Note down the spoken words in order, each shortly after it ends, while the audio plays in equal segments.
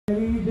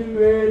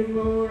red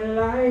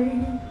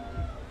moonlight.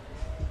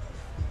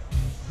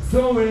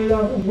 So in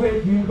love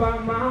with you by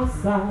my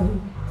side,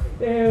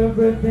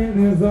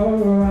 everything is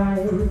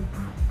alright.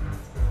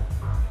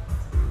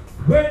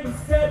 When you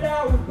said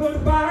our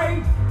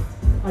goodbye,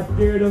 I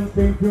didn't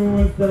think it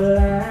was the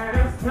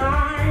last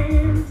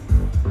time.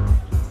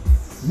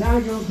 Now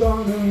you're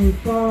gonna be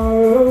far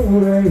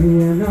away,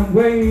 and I'm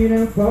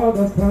waiting for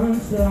the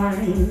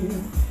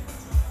punchline.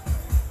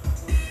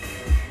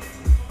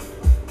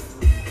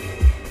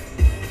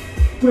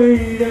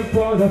 Waiting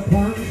for the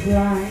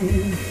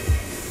punchline.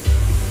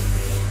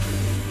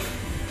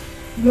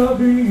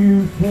 Loving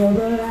you for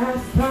the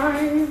last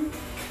time.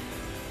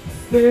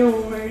 Still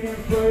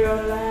waiting for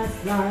your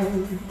last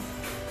line.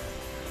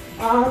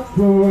 I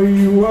thought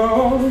you were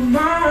all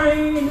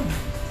mine.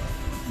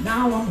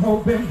 Now I'm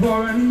hoping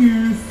for a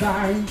new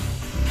sign.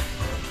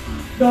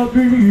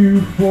 Loving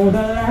you for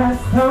the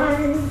last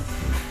time.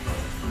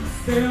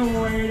 Still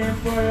waiting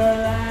for your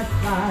last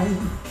line.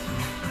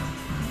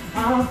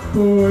 I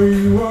thought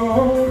you were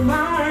all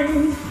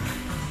mine.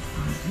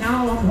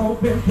 Now I'm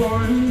hoping for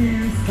a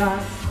new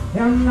sign.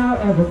 And now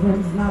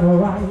everything's not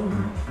alright.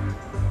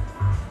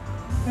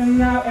 And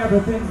now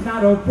everything's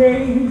not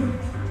okay.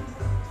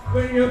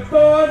 When you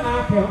thought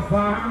I can't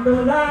find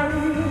the light,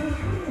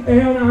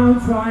 and I'm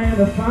trying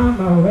to find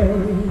my way.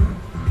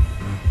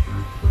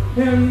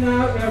 And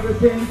now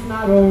everything's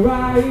not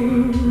alright.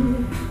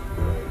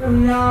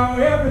 And now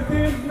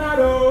everything's not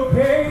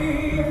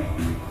okay.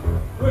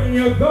 When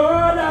you're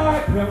gone,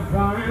 I can't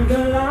find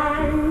the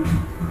light.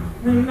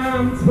 And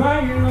I'm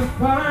trying to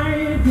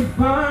find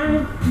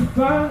my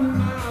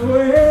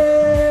way.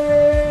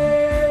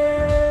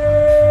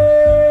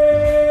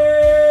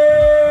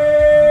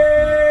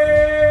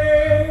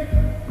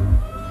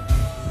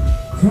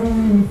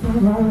 Trying to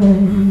find my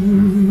way.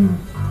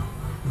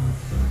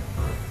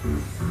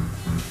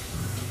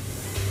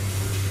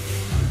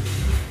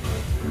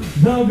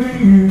 Loving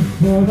you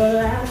for the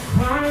last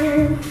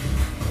time.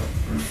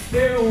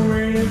 Still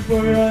waiting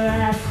for your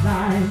last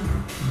time.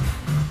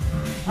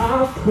 I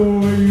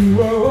thought you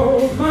were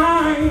all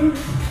mine.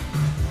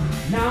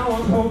 Now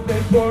I'm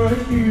hoping for a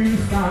new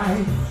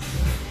sign.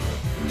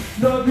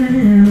 Loving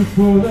you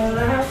for the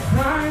last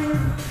time.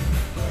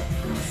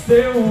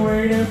 Still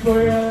waiting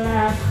for your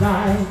last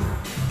time.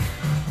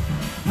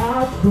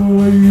 I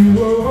thought you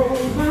were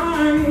all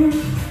mine.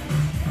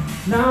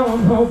 Now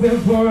I'm hoping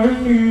for a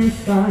new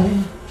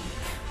sign.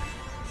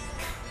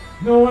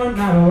 No, I'm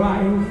not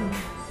alright.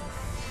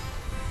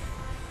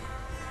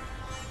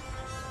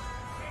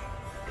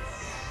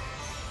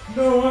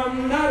 No,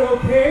 I'm not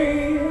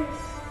okay.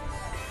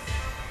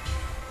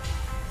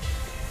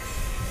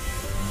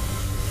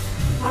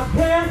 I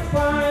can't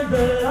find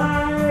the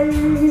light.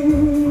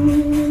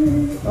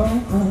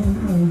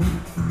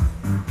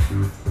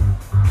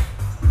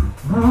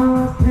 I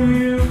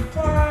can't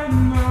find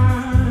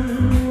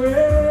my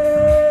way.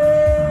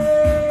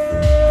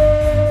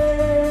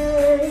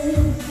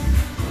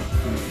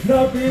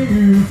 Loving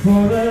you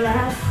for the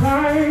last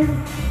time.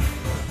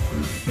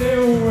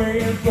 Still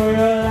waiting for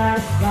your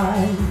last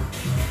time.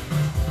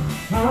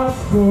 I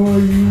thought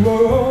you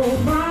were all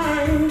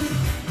mine.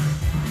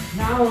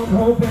 Now I'm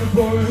hoping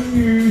for a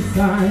new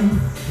sign.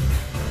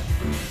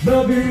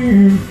 Loving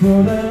you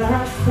for the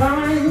last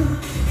time.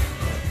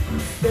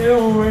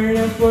 Still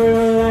waiting for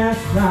your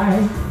last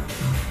time.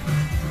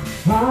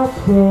 I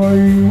thought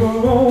you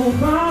were all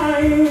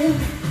mine.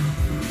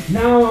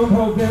 Now I'm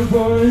hoping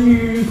for a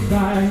new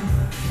sign.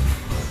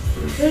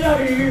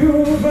 Loving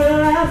you for the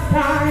last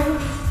time.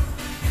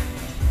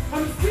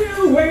 I'm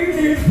still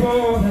waiting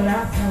for the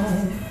last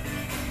time.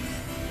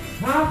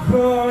 I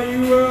thought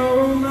you were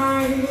all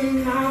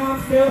mine. Now I'm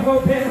still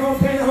hoping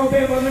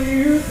for the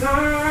new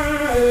sign.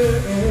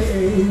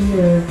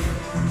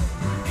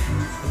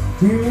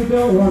 You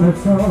don't wanna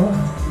talk,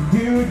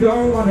 you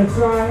don't wanna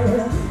try.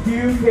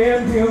 You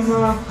can't feel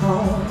my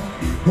heart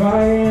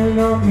crying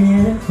on the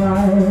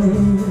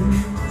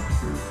inside.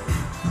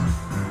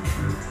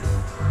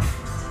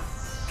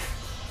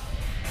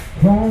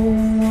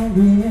 Crying on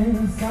the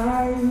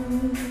inside,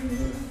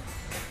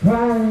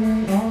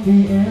 crying on the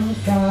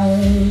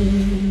inside.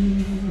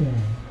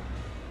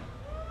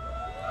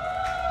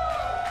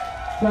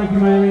 Thank you,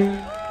 Miami.